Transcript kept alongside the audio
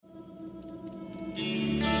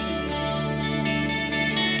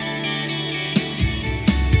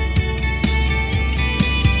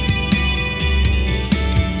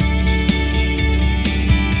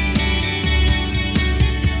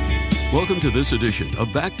Welcome to this edition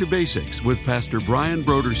of Back to Basics with Pastor Brian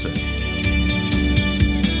Brodersen.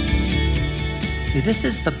 See, this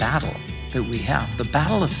is the battle that we have. The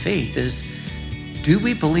battle of faith is, do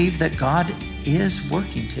we believe that God is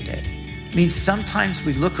working today? I mean, sometimes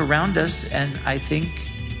we look around us and I think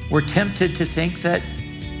we're tempted to think that,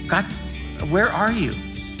 God, where are you?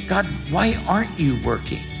 God, why aren't you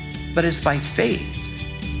working? But it's by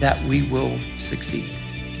faith that we will succeed,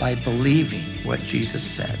 by believing what Jesus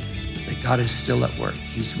said, that God is still at work.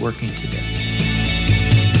 He's working today.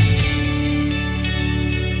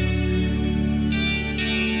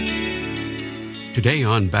 Today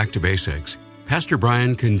on Back to Basics, Pastor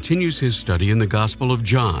Brian continues his study in the Gospel of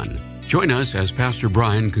John. Join us as Pastor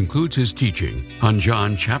Brian concludes his teaching on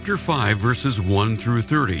John chapter 5, verses 1 through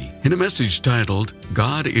 30, in a message titled,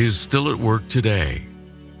 God is Still at Work Today.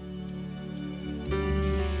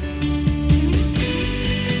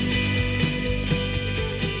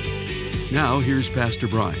 Now, here's Pastor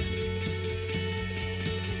Brian.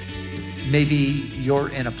 Maybe you're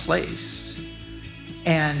in a place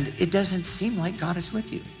and it doesn't seem like God is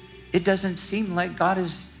with you. It doesn't seem like God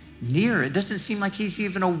is near. It doesn't seem like he's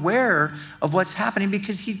even aware of what's happening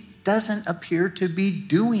because he doesn't appear to be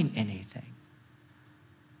doing anything.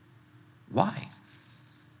 Why?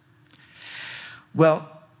 Well,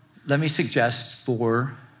 let me suggest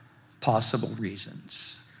 4 possible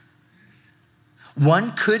reasons.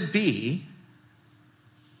 One could be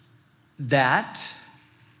that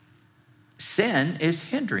sin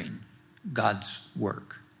is hindering God's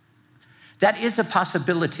work. That is a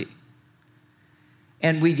possibility.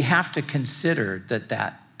 And we have to consider that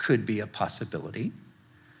that could be a possibility.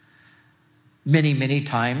 Many, many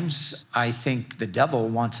times, I think the devil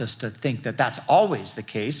wants us to think that that's always the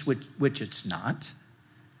case, which it's not.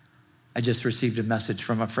 I just received a message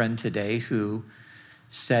from a friend today who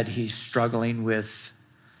said he's struggling with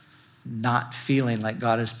not feeling like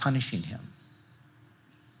God is punishing him.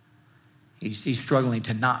 He's struggling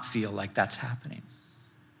to not feel like that's happening.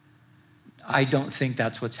 I don't think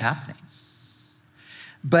that's what's happening.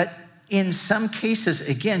 But in some cases,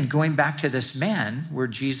 again, going back to this man where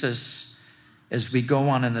Jesus, as we go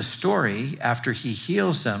on in the story, after he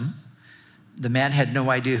heals him, the man had no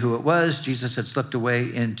idea who it was. Jesus had slipped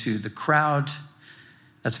away into the crowd.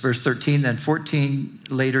 That's verse 13. Then 14,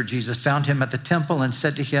 later, Jesus found him at the temple and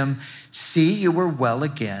said to him, "See, you are well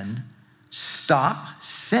again. Stop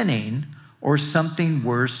sinning, or something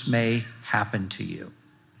worse may happen to you."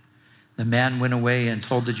 The man went away and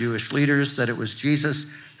told the Jewish leaders that it was Jesus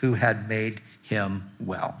who had made him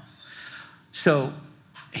well. So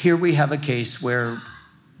here we have a case where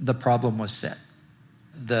the problem was sin.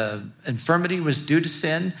 The infirmity was due to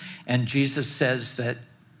sin, and Jesus says that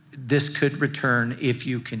this could return if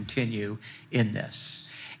you continue in this.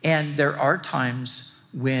 And there are times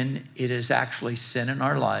when it is actually sin in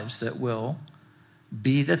our lives that will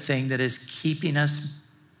be the thing that is keeping us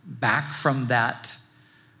back from that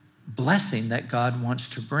blessing that God wants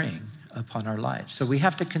to bring upon our lives. So we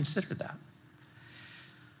have to consider that.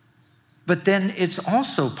 But then it's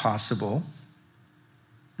also possible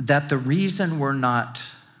that the reason we're not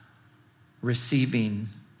receiving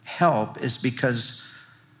help is because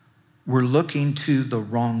we're looking to the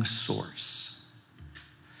wrong source.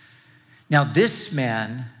 Now, this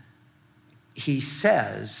man, he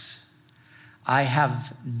says, I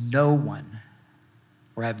have no one,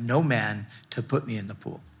 or I have no man to put me in the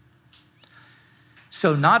pool.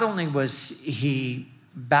 So not only was he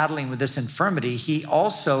battling with this infirmity, he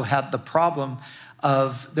also had the problem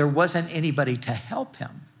of there wasn't anybody to help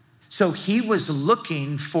him. So he was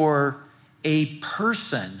looking for a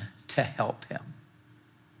person to help him.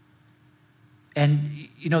 And,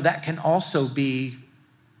 that can also be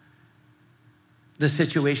the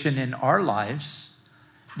situation in our lives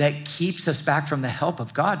that keeps us back from the help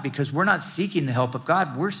of God, because we're not seeking the help of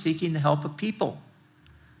God, we're seeking the help of people.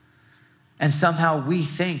 And somehow we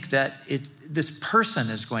think that this person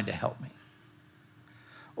is going to help me,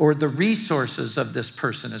 or the resources of this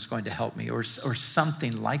person is going to help me, or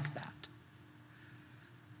something like that.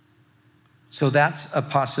 So that's a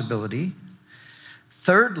possibility.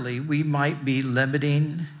 Thirdly, we might be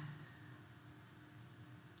limiting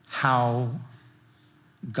how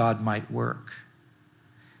God might work.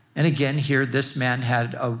 And again, here, this man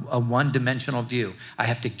had a one-dimensional view. I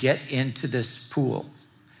have to get into this pool.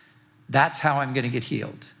 That's how I'm going to get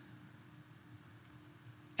healed.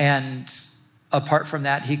 And apart from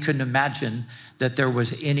that, he couldn't imagine that there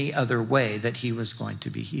was any other way that he was going to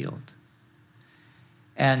be healed.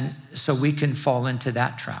 And so we can fall into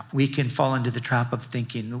that trap. We can fall into the trap of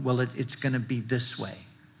thinking, well, it's going to be this way.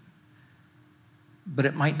 But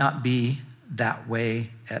it might not be that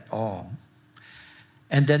way at all.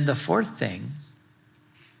 And then the fourth thing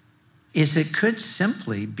is it could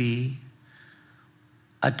simply be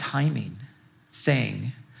a timing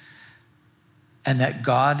thing, and that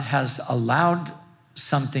God has allowed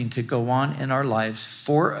something to go on in our lives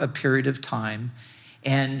for a period of time,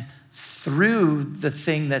 and through the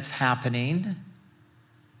thing that's happening,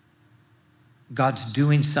 God's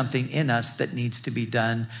doing something in us that needs to be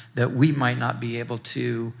done that we might not be able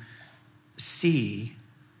to see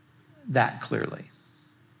that clearly.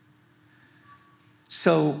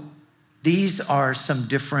 So these are some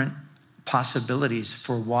different possibilities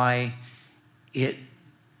for why it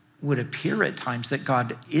would appear at times that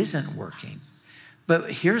God isn't working.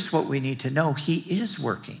 But here's what we need to know. He is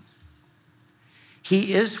working.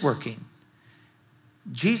 He is working.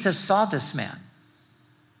 Jesus saw this man.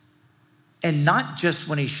 And not just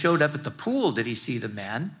when he showed up at the pool did he see the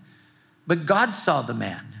man, but God saw the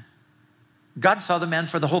man. God saw the man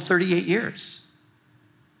for the whole 38 years.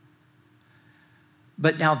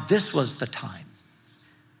 But now this was the time.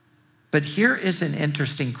 But here is an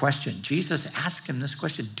interesting question. Jesus asked him this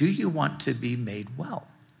question: do you want to be made well?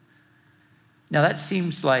 Now that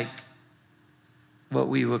seems like what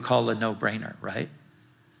we would call a no-brainer, right?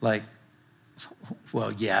 Like,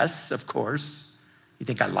 well, yes, of course. You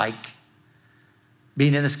think I like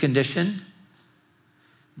being in this condition?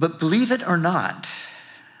 But believe it or not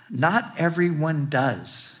everyone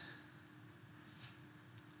does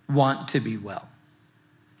want to be well.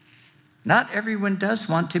 Not everyone does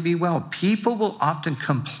want to be well. People will often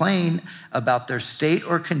complain about their state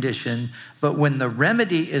or condition, but when the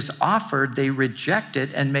remedy is offered, they reject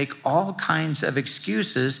it and make all kinds of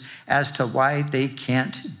excuses as to why they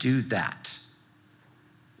can't do that.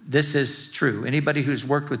 This is true. Anybody who's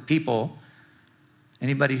worked with people,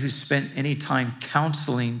 anybody who's spent any time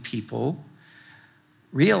counseling people,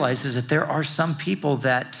 realizes that there are some people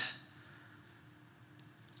that,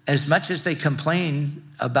 as much as they complain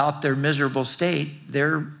about their miserable state,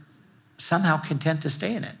 they're somehow content to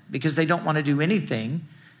stay in it because they don't want to do anything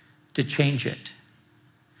to change it.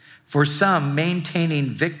 For some, maintaining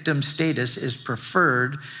victim status is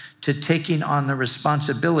preferred to taking on the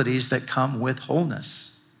responsibilities that come with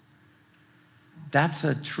wholeness. That's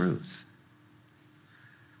a truth.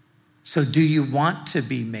 So do you want to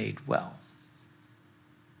be made well?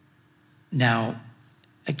 Now,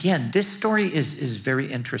 again, this story is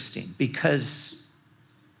very interesting because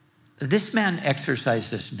this man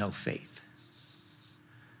exercises no faith.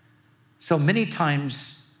 So many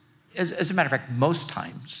times, as a matter of fact, most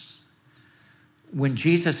times, when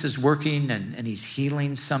Jesus is working and he's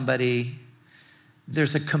healing somebody,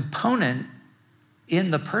 there's a component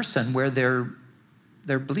in the person where they're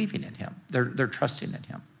believing in him. They're trusting in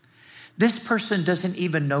him. This person doesn't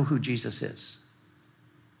even know who Jesus is.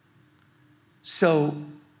 So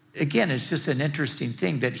again, it's just an interesting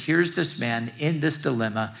thing that here's this man in this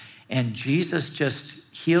dilemma and Jesus just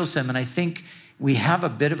heals him. And I think we have a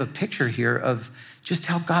bit of a picture here of just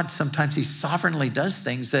how God sometimes he sovereignly does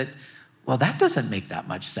things that, well, that doesn't make that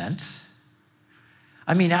much sense.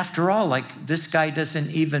 I mean, after all, like this guy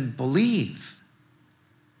doesn't even believe.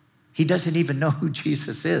 He doesn't even know who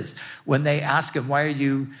Jesus is. When they ask him, why are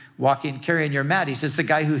you walking, carrying your mat? He says, the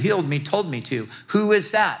guy who healed me told me to. Who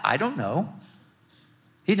is that? I don't know.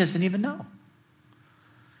 He doesn't even know.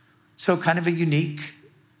 So kind of a unique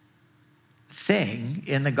thing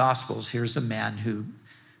in the Gospels. Here's a man who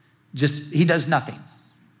he does nothing.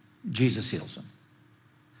 Jesus heals him.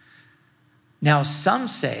 Now, some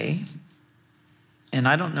say, and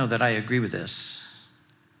I don't know that I agree with this,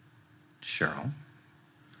 Cheryl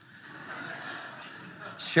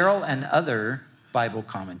and other Bible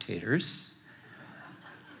commentators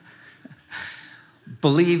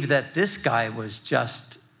believe that this guy was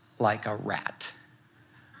just like a rat.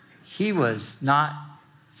 He was not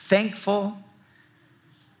thankful.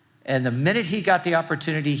 And the minute he got the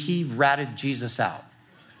opportunity, he ratted Jesus out.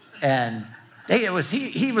 And he was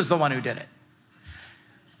the one who did it.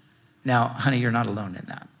 Now, honey, you're not alone in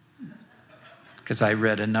that. Because I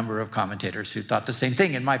read a number of commentators who thought the same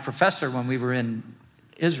thing. And my professor, when we were in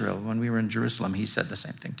Israel, when we were in Jerusalem, he said the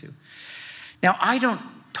same thing too. Now, I don't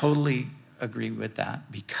totally agree with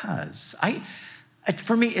that because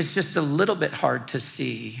for me, it's just a little bit hard to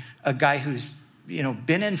see a guy who's,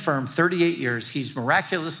 been infirm 38 years, he's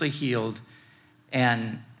miraculously healed,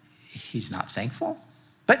 and he's not thankful.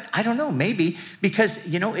 But I don't know, maybe,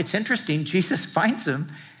 because, it's interesting. Jesus finds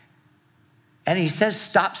him, and he says,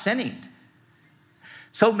 stop sinning.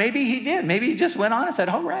 So maybe he did. Maybe he just went on and said,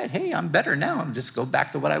 all right, hey, I'm better now. I'll just go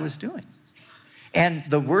back to what I was doing. And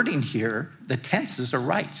the wording here, the tenses are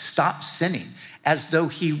right. Stop sinning, as though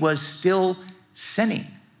he was still sinning.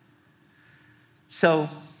 So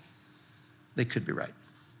they could be right.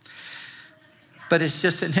 But it's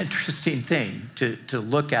just an interesting thing to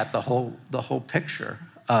look at the whole picture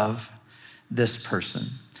of this person.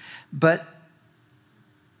 But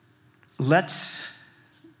let's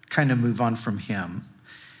kind of move on from him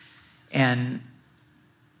and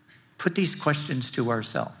put these questions to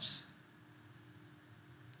ourselves.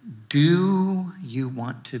 Do you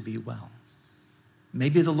want to be well?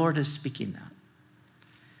 Maybe the Lord is speaking that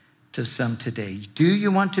to some today. Do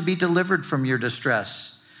you want to be delivered from your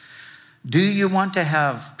distress? Do you want to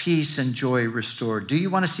have peace and joy restored? Do you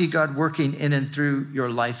want to see God working in and through your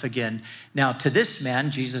life again? Now, to this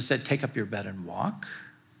man, Jesus said, take up your bed and walk.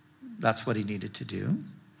 That's what he needed to do.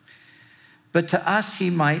 But to us, he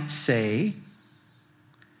might say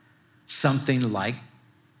something like,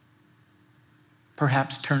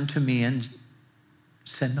 perhaps turn to me and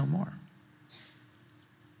sin no more.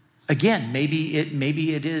 Again, maybe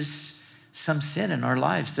it is some sin in our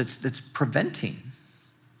lives that's preventing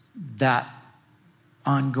that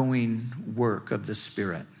ongoing work of the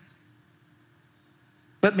Spirit.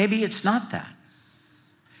 But maybe it's not that.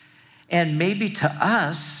 And maybe to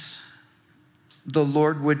us, the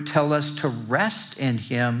Lord would tell us to rest in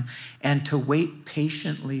him and to wait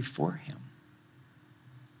patiently for him.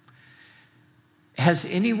 Has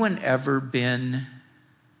anyone ever been,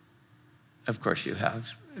 of course you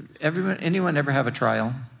have, anyone ever have a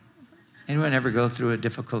trial? Anyone ever go through a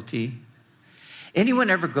difficulty? Anyone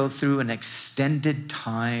ever go through an extended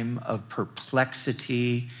time of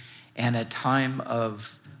perplexity and a time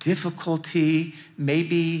of difficulty,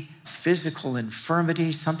 maybe physical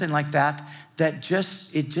infirmity, something like that, it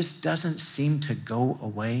just doesn't seem to go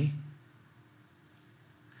away?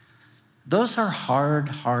 Those are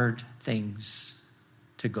hard things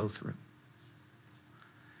to go through.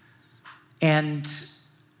 And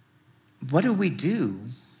what do we do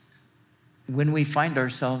when we find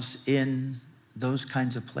ourselves in those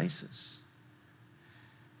kinds of places?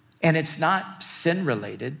 And it's not sin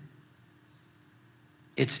related.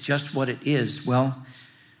 It's just what it is. Well,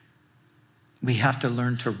 we have to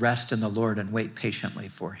learn to rest in the Lord and wait patiently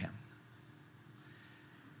for him.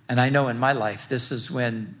 And I know in my life, this is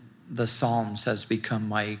when the Psalms has become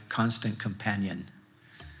my constant companion.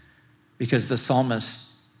 Because the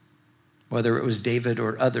psalmist, whether it was David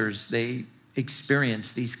or others, they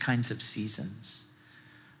experienced these kinds of seasons.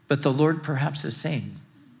 But the Lord perhaps is saying,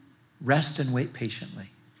 rest and wait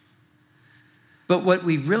patiently. But what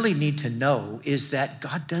we really need to know is that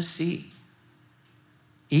God does see,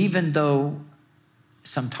 even though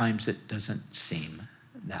sometimes it doesn't seem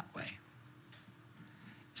that way.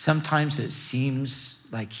 Sometimes it seems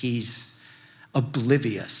like he's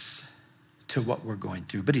oblivious to what we're going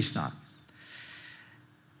through, but he's not.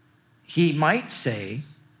 He might say,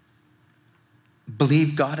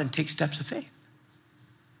 believe God and take steps of faith.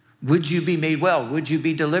 Would you be made well? Would you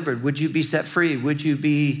be delivered? Would you be set free? Would you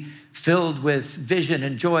be filled with vision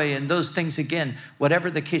and joy and those things again?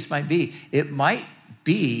 Whatever the case might be, it might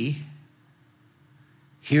be,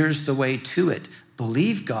 here's the way to it.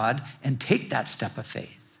 Believe God and take that step of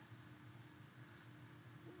faith.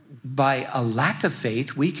 By a lack of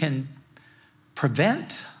faith, we can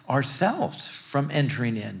prevent ourselves from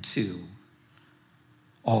entering into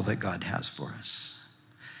all that God has for us.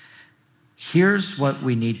 Here's what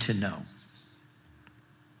we need to know.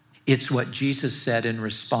 It's what Jesus said in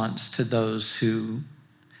response to those who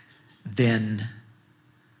then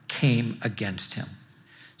came against him.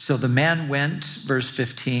 So the man went, verse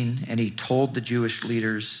 15, and he told the Jewish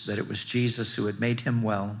leaders that it was Jesus who had made him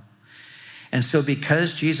well. And so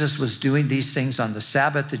because Jesus was doing these things on the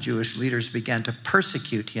Sabbath, the Jewish leaders began to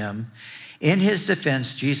persecute him. In his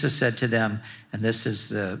defense, Jesus said to them, and this is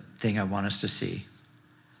the thing I want us to see,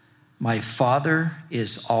 my Father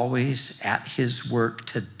is always at his work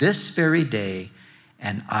to this very day,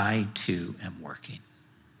 and I too am working.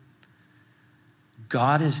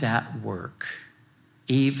 God is at work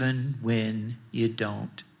even when you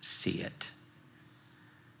don't see it.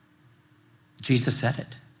 Jesus said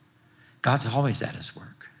it. God's always at his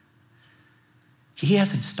work. He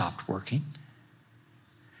hasn't stopped working.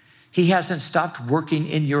 He hasn't stopped working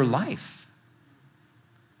in your life,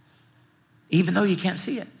 even though you can't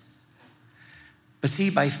see it. But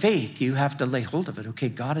see, by faith, you have to lay hold of it. Okay,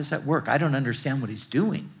 God is at work. I don't understand what he's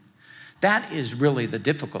doing. That is really the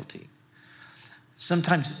difficulty.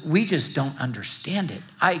 Sometimes we just don't understand it.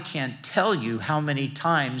 I can't tell you how many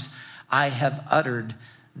times I have uttered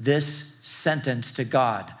this sentence to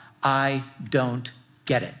God. I don't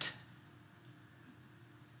get it.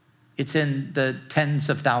 It's in the tens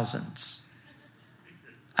of thousands.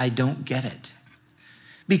 I don't get it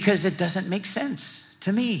because it doesn't make sense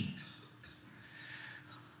to me.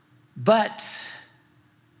 But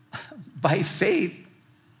by faith,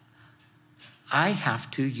 I have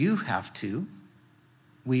to, you have to,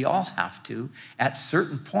 we all have to, at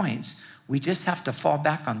certain points, we just have to fall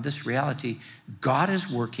back on this reality. God is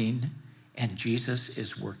working and Jesus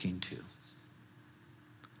is working too.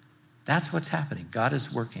 That's what's happening. God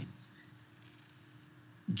is working.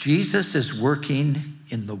 Jesus is working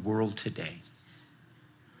in the world today.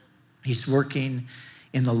 He's working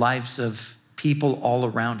in the lives of people all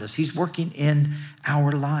around us. He's working in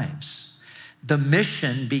our lives. The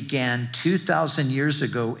mission began 2,000 years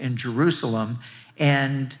ago in Jerusalem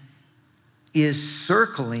and is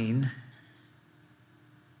circling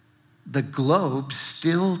the globe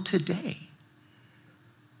still today.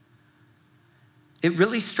 It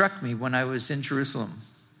really struck me when I was in Jerusalem.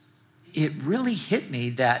 It really hit me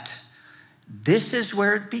that this is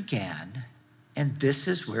where it began and this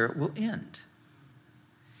is where it will end.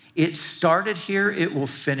 It started here, it will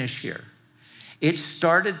finish here. It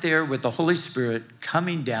started there with the Holy Spirit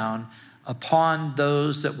coming down upon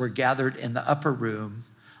those that were gathered in the upper room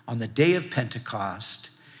on the day of Pentecost,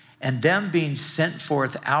 and them being sent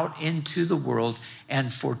forth out into the world.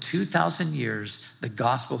 And for 2,000 years, the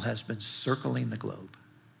gospel has been circling the globe.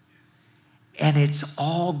 And it's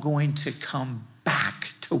all going to come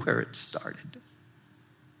back to where it started.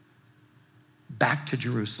 Back to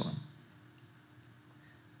Jerusalem.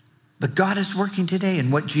 But God is working today,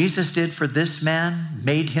 and what Jesus did for this man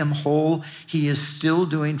made him whole. He is still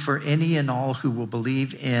doing for any and all who will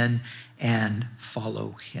believe in and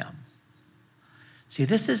follow him. See,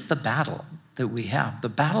 this is the battle that we have. The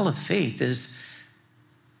battle of faith is,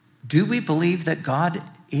 do we believe that God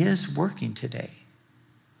is working today? I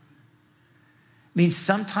mean,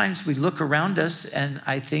 sometimes we look around us and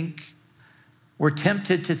I think we're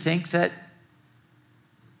tempted to think that,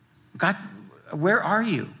 God, where are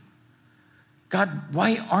you? God,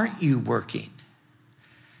 why aren't you working?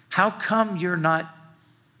 How come you're not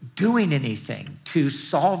doing anything to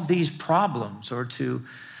solve these problems or to,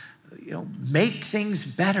 make things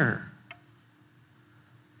better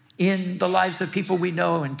in the lives of people we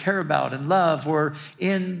know and care about and love, or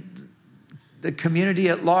in the community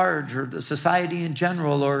at large, or the society in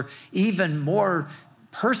general, or even more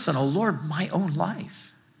personal, Lord, my own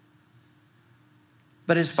life?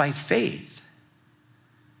 But it's by faith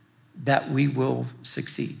that we will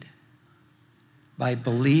succeed, by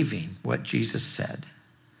believing what Jesus said,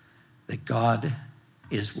 that God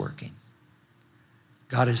is working.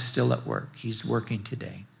 God is still at work. He's working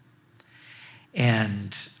today.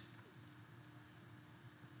 And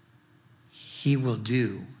he will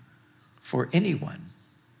do for anyone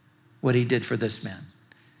what he did for this man,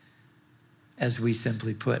 as we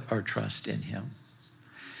simply put our trust in him.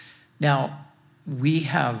 Now, we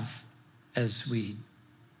have, as we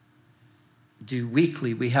do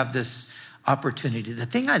weekly, we have this opportunity. The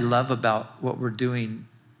thing I love about what we're doing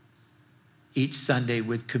each Sunday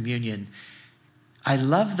with communion, I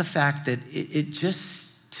love the fact that it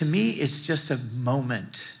just, to me, it's just a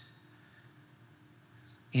moment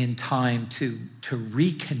in time to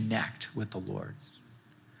reconnect with the Lord.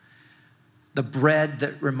 The bread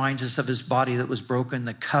that reminds us of his body that was broken,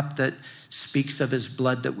 the cup that speaks of his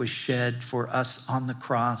blood that was shed for us on the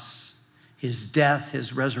cross, his death,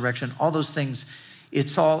 his resurrection, all those things,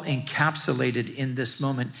 it's all encapsulated in this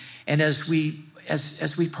moment. And as we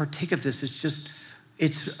partake of this,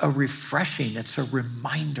 it's a refreshing, it's a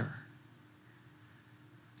reminder.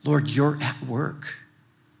 Lord, you're at work.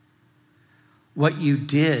 What you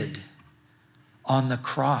did on the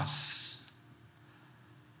cross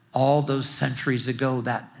all those centuries ago,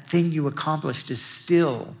 that thing you accomplished is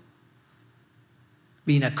still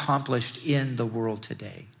being accomplished in the world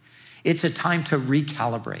today. It's a time to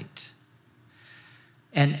recalibrate.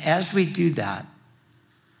 And as we do that,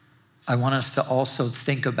 I want us to also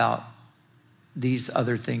think about these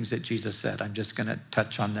other things that Jesus said. I'm just going to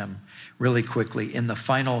touch on them really quickly. In the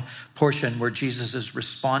final portion where Jesus is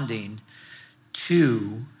responding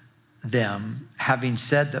to them, having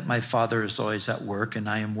said that my Father is always at work and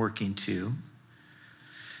I am working too,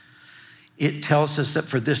 it tells us that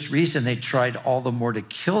for this reason they tried all the more to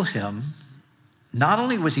kill him. Not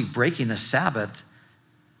only was he breaking the Sabbath,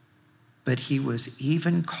 but he was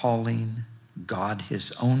even calling God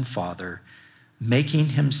his own Father, making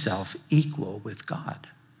himself equal with God.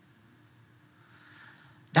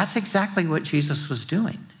 That's exactly what Jesus was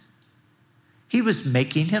doing. He was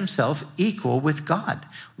making himself equal with God.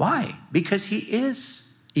 Why? Because he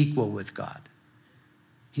is equal with God.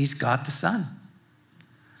 He's God the Son.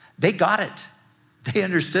 They got it. They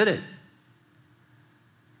understood it.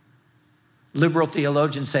 Liberal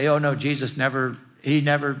theologians say, oh no, Jesus never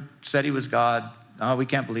said he was God. No, we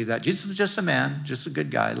can't believe that. Jesus was just a man, just a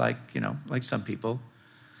good guy, like some people.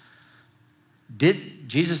 Did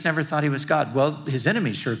Jesus never thought he was God? Well, his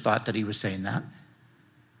enemies sure thought that he was saying that.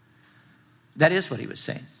 That is what he was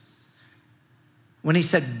saying. When he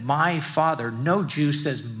said, my Father, no Jew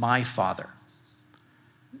says my Father.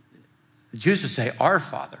 The Jews would say our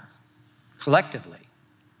Father, collectively.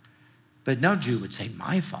 But no Jew would say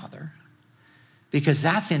my Father, because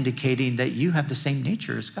that's indicating that you have the same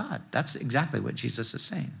nature as God. That's exactly what Jesus is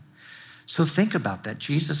saying. So think about that.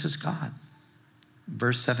 Jesus is God.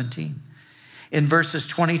 Verse 17. In verses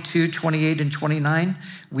 22, 28, and 29,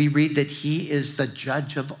 we read that he is the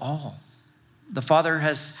judge of all. The Father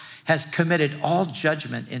has committed all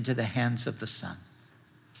judgment into the hands of the Son.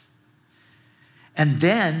 And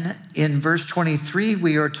then in verse 23,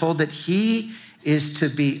 we are told that he is to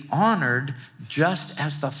be honored just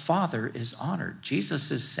as the Father is honored. Jesus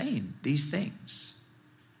is saying these things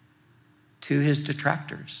to his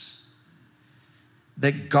detractors,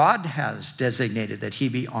 that God has designated that he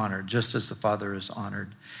be honored just as the Father is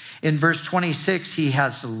honored. In verse 26, he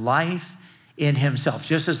has life in himself.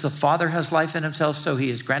 Just as the Father has life in himself, so he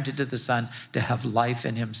is granted to the Son to have life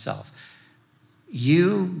in himself.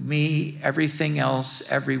 You, me, everything else,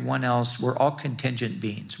 everyone else, we're all contingent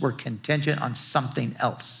beings. We're contingent on something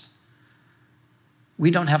else.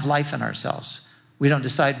 We don't have life in ourselves. We don't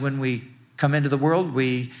decide when we come into the world.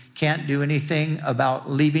 We can't do anything about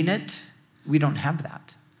leaving it. We don't have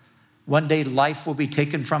that. One day life will be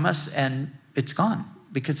taken from us and it's gone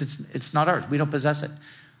because it's not ours. We don't possess it.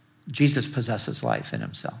 Jesus possesses life in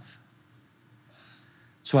himself.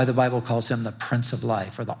 That's why the Bible calls him the Prince of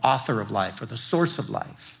Life, or the author of life, or the source of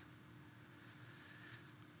life.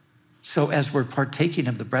 So as we're partaking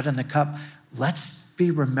of the bread and the cup, let's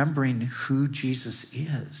be remembering who Jesus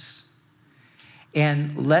is.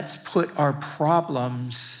 And let's put our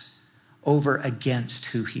problems over against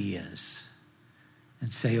who he is.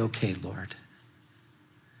 And say, okay, Lord,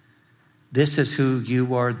 this is who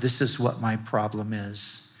you are. This is what my problem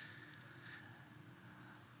is.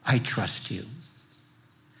 I trust you.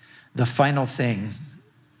 The final thing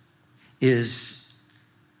is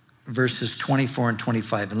verses 24 and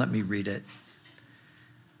 25, and let me read it.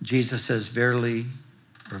 Jesus says, verily,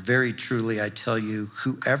 or very truly, I tell you,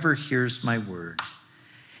 whoever hears my word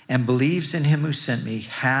and believes in him who sent me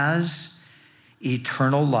has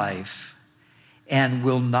eternal life and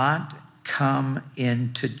will not come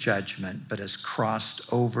into judgment, but has crossed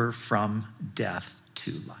over from death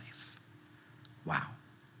to life. Wow.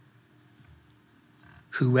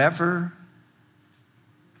 Whoever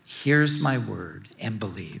hears my word and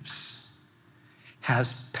believes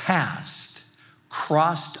has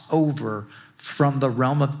crossed over from the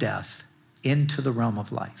realm of death into the realm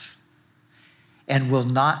of life and will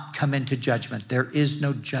not come into judgment. There is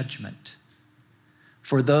no judgment.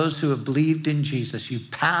 For those who have believed in Jesus, you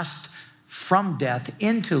passed from death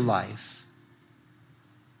into life.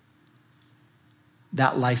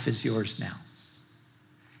 That life is yours now.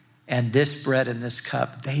 And this bread and this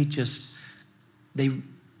cup, they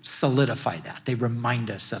solidify that. They remind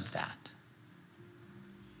us of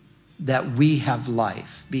that we have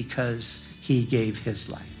life because he gave his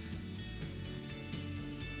life.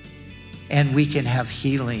 And we can have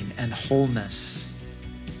healing and wholeness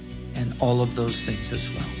and all of those things as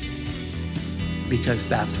well, because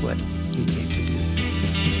that's what he came to do.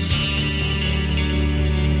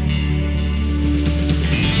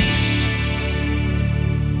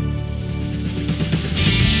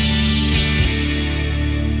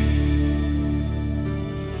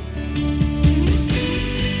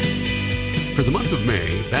 For the month of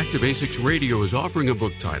May, Back to Basics Radio is offering a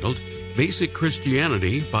book titled Basic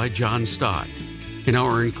Christianity by John Stott. In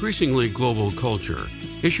our increasingly global culture,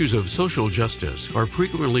 issues of social justice are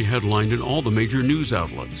frequently headlined in all the major news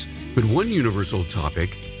outlets. But one universal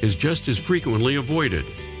topic is just as frequently avoided: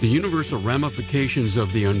 the universal ramifications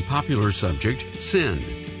of the unpopular subject, sin.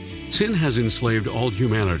 Sin has enslaved all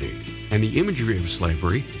humanity, and the imagery of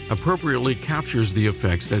slavery appropriately captures the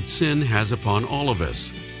effects that sin has upon all of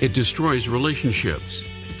us. It destroys relationships,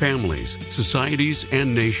 families, societies,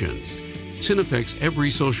 and nations. Sin affects every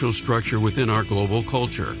social structure within our global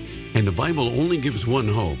culture, and the Bible only gives one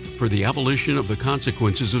hope for the abolition of the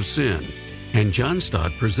consequences of sin. And John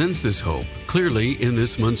Stott presents this hope clearly in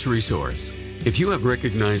this month's resource. If you have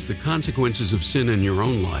recognized the consequences of sin in your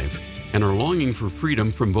own life and are longing for freedom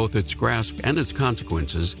from both its grasp and its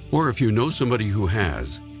consequences, or if you know somebody who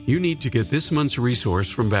has, you need to get this month's resource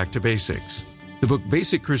from Back to Basics. The book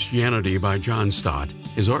Basic Christianity by John Stott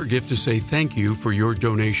is our gift to say thank you for your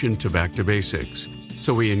donation to Back to Basics.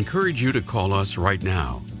 So we encourage you to call us right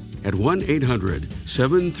now at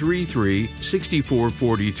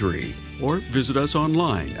 1-800-733-6443 or visit us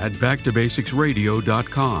online at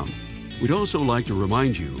backtobasicsradio.com. We'd also like to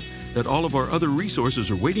remind you that all of our other resources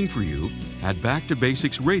are waiting for you at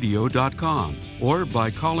backtobasicsradio.com or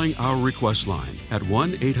by calling our request line at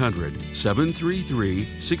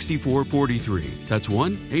 1-800-733-6443. That's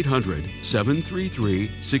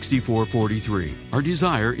 1-800-733-6443. Our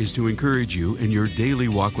desire is to encourage you in your daily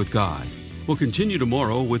walk with God. We'll continue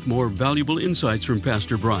tomorrow with more valuable insights from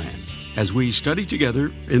Pastor Brian as we study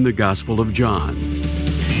together in the Gospel of John.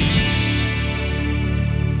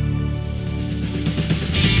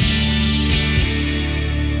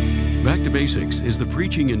 Back to Basics is the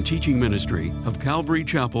preaching and teaching ministry of Calvary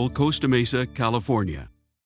Chapel, Costa Mesa, California.